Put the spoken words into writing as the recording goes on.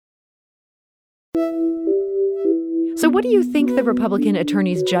So what do you think the Republican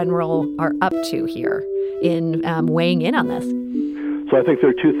attorneys general are up to here in weighing in on this? So I think there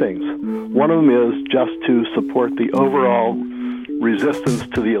are two things. One of them is just to support the overall resistance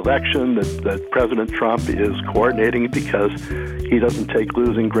to the election that President Trump is coordinating because he doesn't take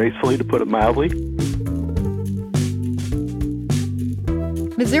losing gracefully, to put it mildly.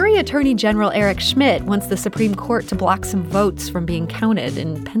 Missouri Attorney General Eric Schmitt wants the Supreme Court to block some votes from being counted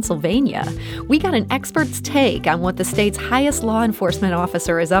in Pennsylvania. We got an expert's take on what the state's highest law enforcement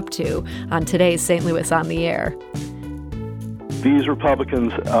officer is up to on today's St. Louis on the Air. These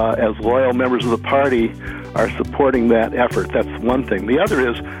Republicans, as loyal members of the party, are supporting that effort. That's one thing. The other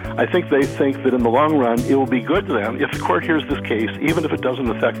is, I think they think that in the long run, it will be good to them if the court hears this case, even if it doesn't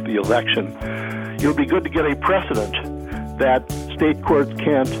affect the election. It will be good to get a precedent that state courts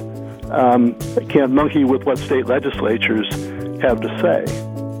can't monkey with what state legislatures have to say.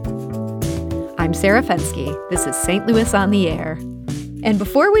 I'm Sarah Fenske. This is St. Louis on the Air. And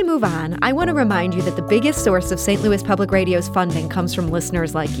before we move on, I want to remind you that the biggest source of St. Louis Public Radio's funding comes from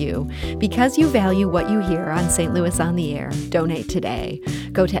listeners like you. Because you value what you hear on St. Louis on the Air, donate today.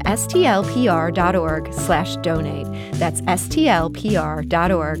 Go to stlpr.org/donate. That's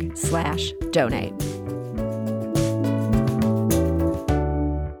stlpr.org/donate.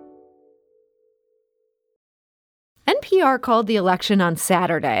 NPR called the election on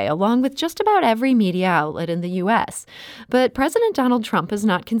Saturday, along with just about every media outlet in the U.S. But President Donald Trump is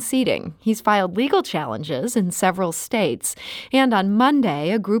not conceding. He's filed legal challenges in several states. And on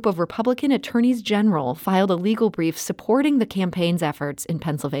Monday, a group of Republican attorneys general filed a legal brief supporting the campaign's efforts in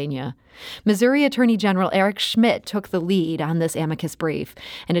Pennsylvania. Missouri Attorney General Eric Schmitt took the lead on this amicus brief.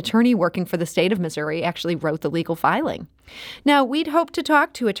 An attorney working for the state of Missouri actually wrote the legal filing. Now, we'd hoped to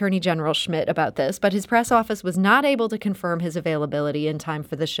talk to Attorney General Schmitt about this, but his press office was not able to confirm his availability in time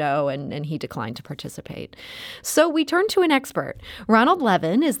for the show, and he declined to participate. So we turned to an expert. Ronald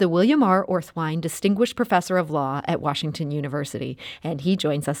Levin is the William R. Orthwein Distinguished Professor of Law at Washington University, and he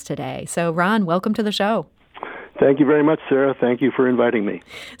joins us today. So, Ron, welcome to the show. Thank you very much, Sarah. Thank you for inviting me.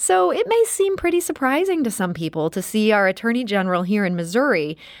 So it may seem pretty surprising to some people to see our Attorney General here in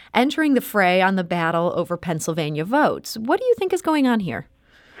Missouri entering the fray on the battle over Pennsylvania votes. What do you think is going on here?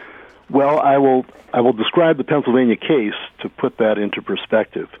 Well, I will describe the Pennsylvania case to put that into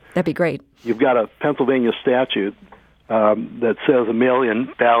perspective. That'd be great. You've got a Pennsylvania statute that says a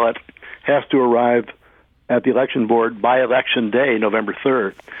mail-in ballot has to arrive at the election board by Election Day, November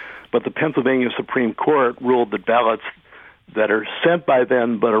 3rd. But the Pennsylvania Supreme Court ruled that ballots that are sent by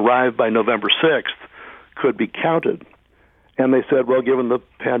then but arrive by November 6th could be counted. And they said, well, given the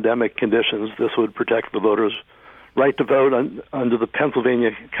pandemic conditions, this would protect the voters' right to vote under the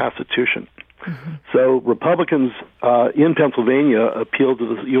Pennsylvania Constitution. Mm-hmm. So Republicans in Pennsylvania appealed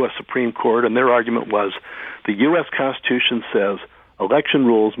to the U.S. Supreme Court, and their argument was the U.S. Constitution says election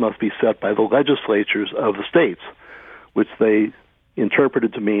rules must be set by the legislatures of the states, which they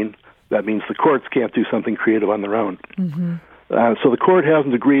interpreted to mean that means the courts can't do something creative on their own. Mm-hmm. So the court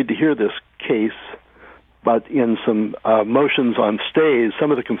hasn't agreed to hear this case, but in some motions on stays, some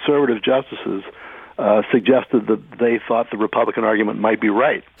of the conservative justices suggested that they thought the Republican argument might be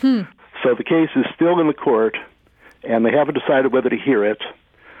right. So the case is still in the court, and they haven't decided whether to hear it.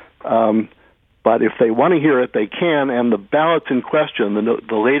 But if they want to hear it, they can, and the ballots in question,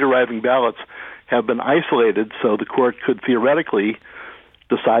 the late arriving ballots, have been isolated, so the court could theoretically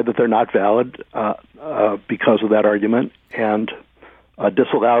decide that they're not valid because of that argument and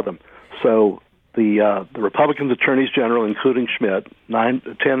disallow them. So the Republicans attorneys general, including Schmitt, 10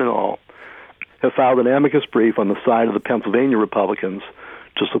 in all, have filed an amicus brief on the side of the Pennsylvania Republicans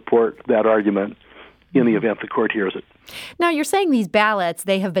to support that argument in the event the court hears it. Now, you're saying these ballots,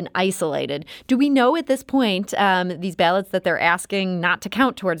 they have been isolated. Do we know at this point, these ballots that they're asking not to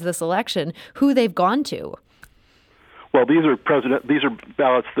count towards this election, who they've gone to? Well, these are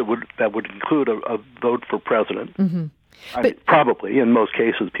ballots that would include a vote for president. Mm-hmm. Probably, in most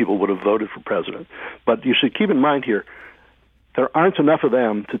cases, people would have voted for president. But you should keep in mind here, there aren't enough of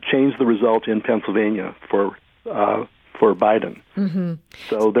them to change the result in Pennsylvania for Biden. Mm-hmm.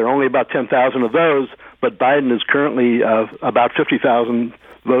 So there are only about 10,000 of those, but Biden is currently about 50,000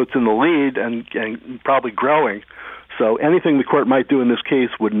 votes in the lead and probably growing. So anything the court might do in this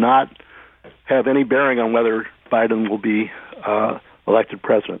case would not have any bearing on whether Biden will be elected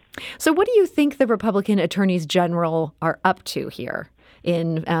president. So what do you think the Republican attorneys general are up to here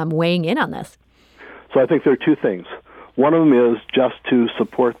in weighing in on this? So I think there are two things. One of them is just to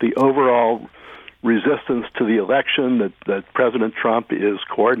support the overall resistance to the election that President Trump is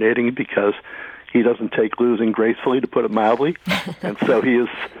coordinating because he doesn't take losing gracefully, to put it mildly. And so he is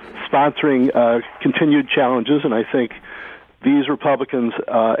sponsoring continued challenges, and I think these Republicans,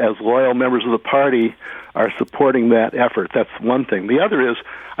 as loyal members of the party, are supporting that effort. That's one thing. The other is,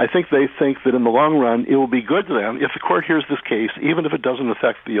 I think they think that in the long run, it will be good to them if the court hears this case, even if it doesn't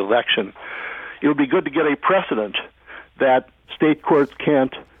affect the election. It would be good to get a precedent that state courts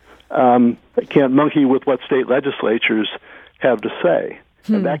can't monkey with what state legislatures have to say.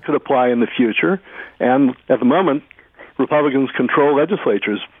 And that could apply in the future. And at the moment, Republicans control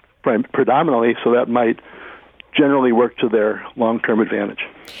legislatures predominantly, so that might generally work to their long-term advantage.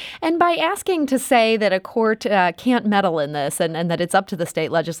 And by asking to say that a court can't meddle in this and that it's up to the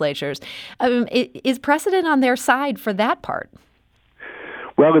state legislatures, is precedent on their side for that part?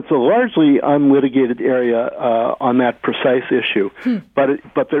 Well, it's a largely unlitigated area on that precise issue,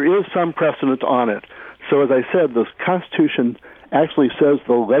 but there is some precedent on it. So as I said, the Constitution actually says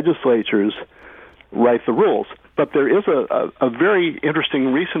the legislatures write the rules. But there is a very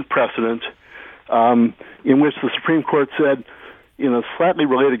interesting recent precedent in which the Supreme Court said, in a closely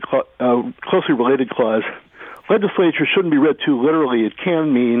related clause, legislature shouldn't be read too literally. It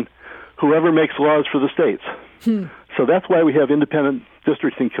can mean whoever makes laws for the states. So that's why we have independent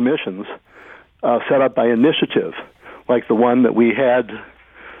districting commissions set up by initiative, like the one that we had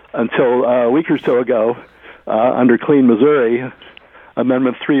until a week or so ago under Clean Missouri.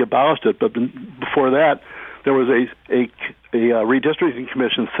 Amendment 3 abolished it, but before that, there was a redistricting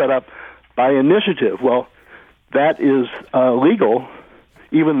commission set up by initiative. Well, that is legal,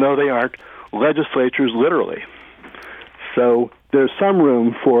 even though they aren't legislatures literally. So there's some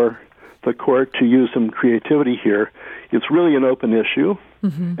room for the court to use some creativity here. It's really an open issue,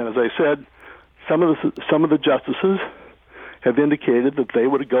 and as I said, some of the justices have indicated that they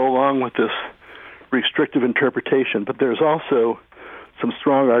would go along with this restrictive interpretation. But there's also some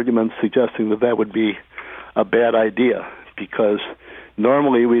strong arguments suggesting that that would be a bad idea, because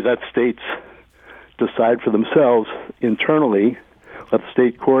normally we let states decide for themselves internally, let the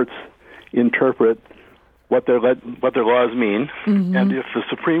state courts interpret what their laws mean, and if the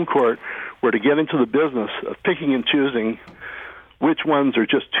Supreme Court were to get into the business of picking and choosing which ones are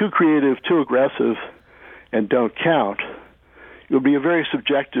just too creative, too aggressive, and don't count, it would be a very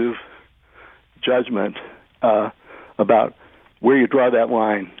subjective judgment about where you draw that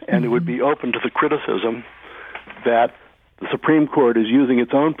line, and it would be open to the criticism that the Supreme Court is using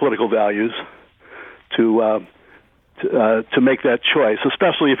its own political values to make that choice,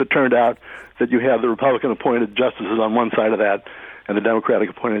 especially if it turned out that you have the Republican-appointed justices on one side of that and the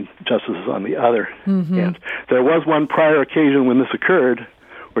Democratic-appointed justices on the other. And there was one prior occasion when this occurred,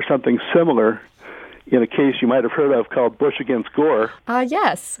 where something similar, in a case you might have heard of called Bush against Gore.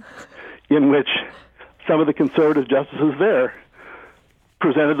 Yes. In which some of the conservative justices there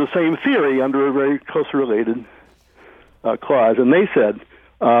presented the same theory under a very closely related clause. And they said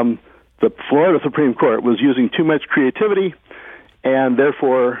the Florida Supreme Court was using too much creativity, and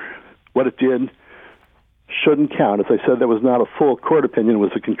therefore what it did shouldn't count. As I said, that was not a full court opinion, it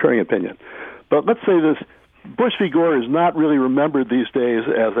was a concurring opinion. But let's say this, Bush v. Gore is not really remembered these days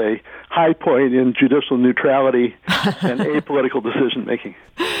as a high point in judicial neutrality and apolitical decision-making.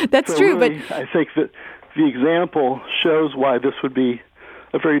 That's true, really, but I think that the example shows why this would be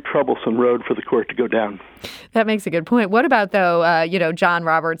a very troublesome road for the court to go down. That makes a good point. What about, though, John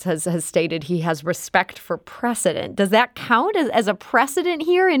Roberts has stated he has respect for precedent. Does that count as a precedent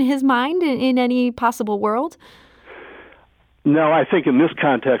here in his mind in any possible world? No, I think in this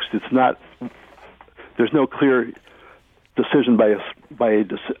context it's not. There's no clear decision by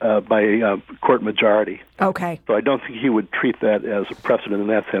a court majority. Okay. So I don't think he would treat that as a precedent in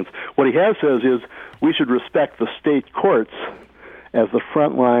that sense. What he has says is we should respect the state courts as the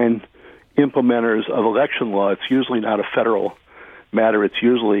frontline implementers of election law. It's usually not a federal matter. It's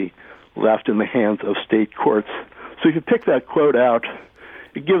usually left in the hands of state courts. So if you pick that quote out,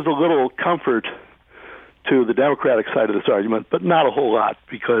 it gives a little comfort to the Democratic side of this argument, but not a whole lot,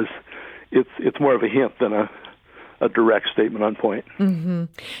 because it's more of a hint than a direct statement on point.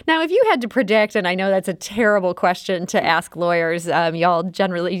 Now, if you had to predict, and I know that's a terrible question to ask lawyers, y'all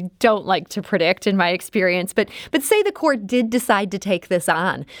generally don't like to predict in my experience, but say the court did decide to take this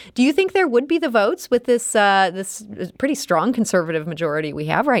on. Do you think there would be the votes with this pretty strong conservative majority we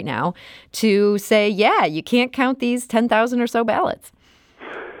have right now to say, yeah, you can't count these 10,000 or so ballots?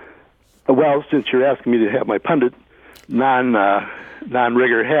 Well, since you're asking me to have my pundit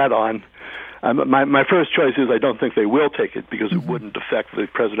non-rigger hat on, my first choice is I don't think they will take it, because it wouldn't affect the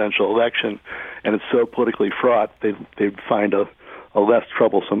presidential election, and it's so politically fraught, they'd find a less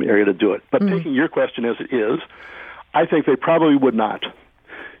troublesome area to do it. But taking your question as it is, I think they probably would not,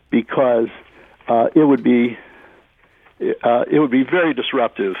 because it would be very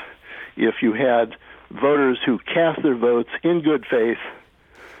disruptive if you had voters who cast their votes in good faith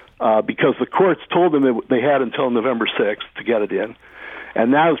because the courts told them that they had until November 6th to get it in.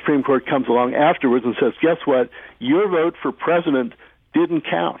 And now the Supreme Court comes along afterwards and says, guess what? Your vote for president didn't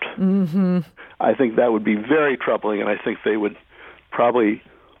count. Mm-hmm. I think that would be very troubling, and I think they would probably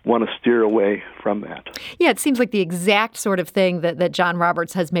want to steer away from that. Yeah, it seems like the exact sort of thing that John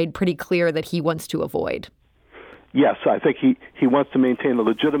Roberts has made pretty clear that he wants to avoid. Yes, I think he wants to maintain the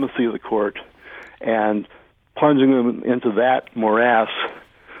legitimacy of the court, and plunging them into that morass,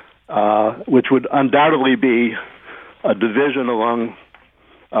 which would undoubtedly be a division along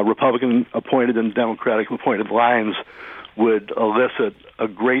Republican-appointed and Democratic-appointed lines, would elicit a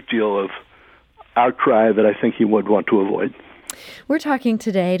great deal of outcry that I think he would want to avoid. We're talking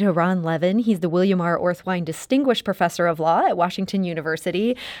today to Ron Levin. He's the William R. Orthwein Distinguished Professor of Law at Washington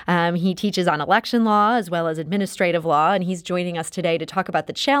University. He teaches on election law as well as administrative law, and he's joining us today to talk about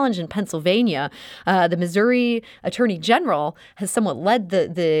the challenge in Pennsylvania. The Missouri Attorney General has somewhat led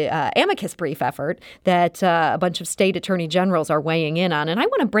the amicus brief effort that a bunch of state attorney generals are weighing in on, and I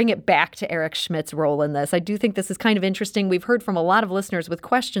want to bring it back to Eric Schmidt's role in this. I do think this is kind of interesting. We've heard from a lot of listeners with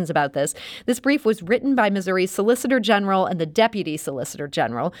questions about this. This brief was written by Missouri's Solicitor General and the Deputy Solicitor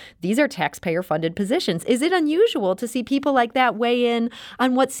General. These are taxpayer-funded positions. Is it unusual to see people like that weigh in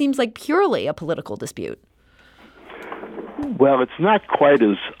on what seems like purely a political dispute? Well, it's not quite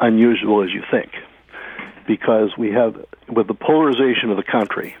as unusual as you think, because we have, with the polarization of the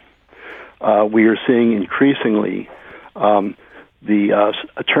country, we are seeing increasingly the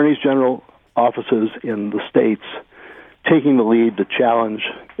attorneys general offices in the states taking the lead to challenge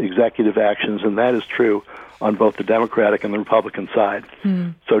executive actions, and that is true on both the Democratic and the Republican side.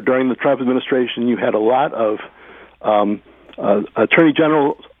 So during the Trump administration, you had a lot of attorney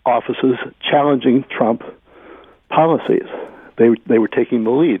general offices challenging Trump policies. They were taking the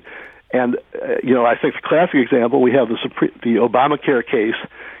lead. And, I think the classic example, we have the Obamacare case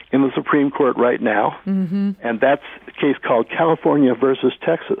in the Supreme Court right now, and that's a case called California versus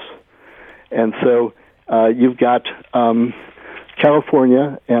Texas. And so you've got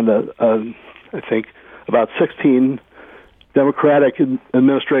California and, I think, about 16 Democratic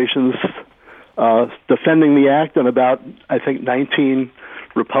administrations defending the act, and about, I think, 19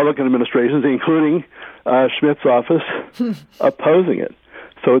 Republican administrations, including Schmidt's office, opposing it.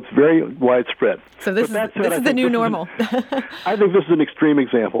 So it's very widespread. So this is the new normal. I think this is an extreme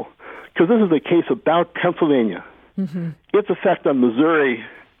example, because this is a case about Pennsylvania. Its effect on Missouri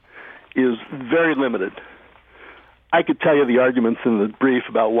is very limited. I could tell you the arguments in the brief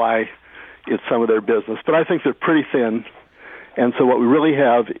about why it's some of their business, but I think they're pretty thin. And so what we really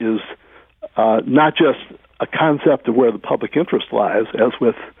have is not just a concept of where the public interest lies, as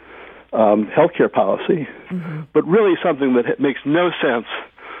with healthcare policy, but really something that makes no sense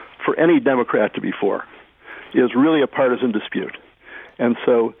for any Democrat to be for. It is really a partisan dispute. And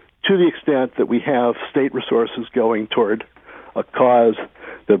so to the extent that we have state resources going toward a cause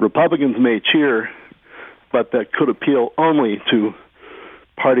that Republicans may cheer, but that could appeal only to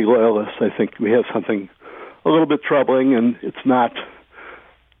party loyalists, I think we have something a little bit troubling, and it's not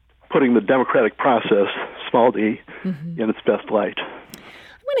putting the democratic process, small d, in its best light.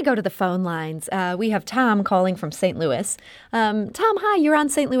 I'm going to go to the phone lines. We have Tom calling from St. Louis. Tom, hi, you're on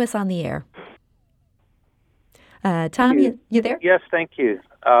St. Louis on the air. Tom, you there? Yes, thank you.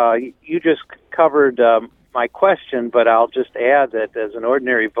 You just covered my question, but I'll just add that as an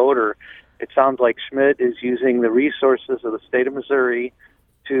ordinary voter, it sounds like Schmidt is using the resources of the state of Missouri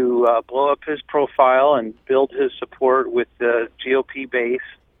to blow up his profile and build his support with the GOP base.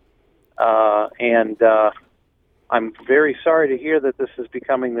 And I'm very sorry to hear that this is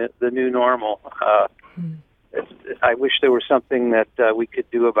becoming the new normal. I wish there was something that we could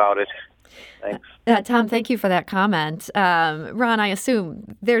do about it. Thanks. Tom, thank you for that comment. Ron, I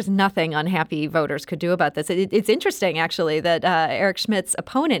assume there's nothing unhappy voters could do about this. It's interesting, actually, that Eric Schmidt's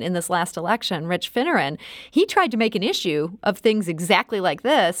opponent in this last election, Rich Finneran, he tried to make an issue of things exactly like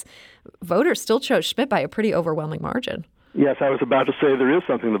this. Voters still chose Schmidt by a pretty overwhelming margin. Yes, I was about to say there is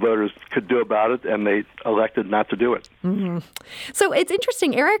something the voters could do about it, and they elected not to do it. So it's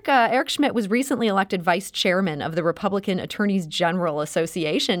interesting. Eric Schmidt was recently elected vice chairman of the Republican Attorneys General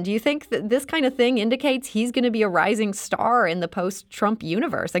Association. Do you think that this kind of thing indicates he's going to be a rising star in the post-Trump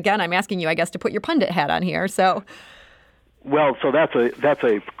universe? Again, I'm asking you, I guess, to put your pundit hat on here. Well, so that's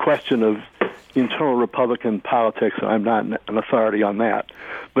a question of internal Republican politics, and I'm not an authority on that.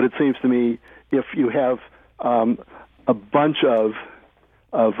 But it seems to me if you have a bunch of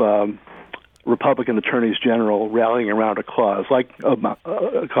Republican attorneys general rallying around a cause like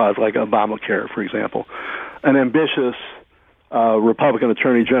Obamacare, for example, an ambitious Republican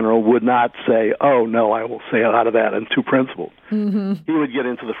Attorney General would not say, "Oh no, I will say out of that," and two principles. Mm-hmm. He would get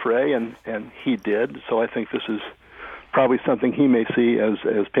into the fray, and he did. So I think this is probably something he may see as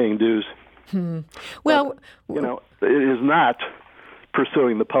paying dues. Well, but, it is not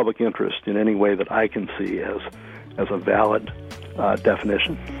pursuing the public interest in any way that I can see as a valid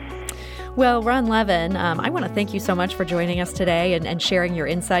definition. Well, Ron Levin, I want to thank you so much for joining us today and sharing your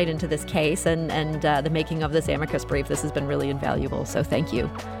insight into this case and the making of this amicus brief. This has been really invaluable, so thank you.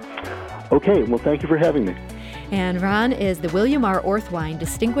 Okay, well, thank you for having me. And Ron is the William R. Orthwein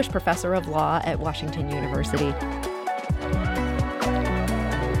Distinguished Professor of Law at Washington University.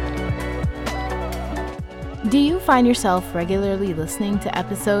 Do you find yourself regularly listening to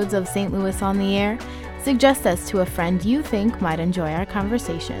episodes of St. Louis on the Air? Suggest us to a friend you think might enjoy our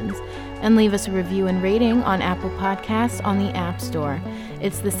conversations, and leave us a review and rating on Apple Podcasts on the App Store.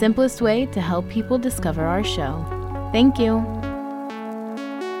 It's the simplest way to help people discover our show. Thank you.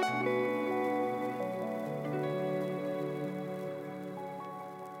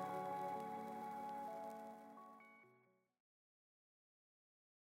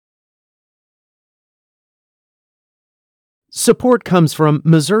 Support comes from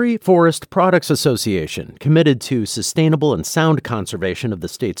Missouri Forest Products Association, committed to sustainable and sound conservation of the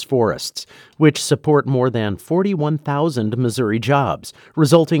state's forests, which support more than 41,000 Missouri jobs,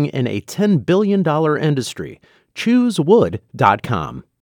 resulting in a $10 billion industry. ChooseWood.com.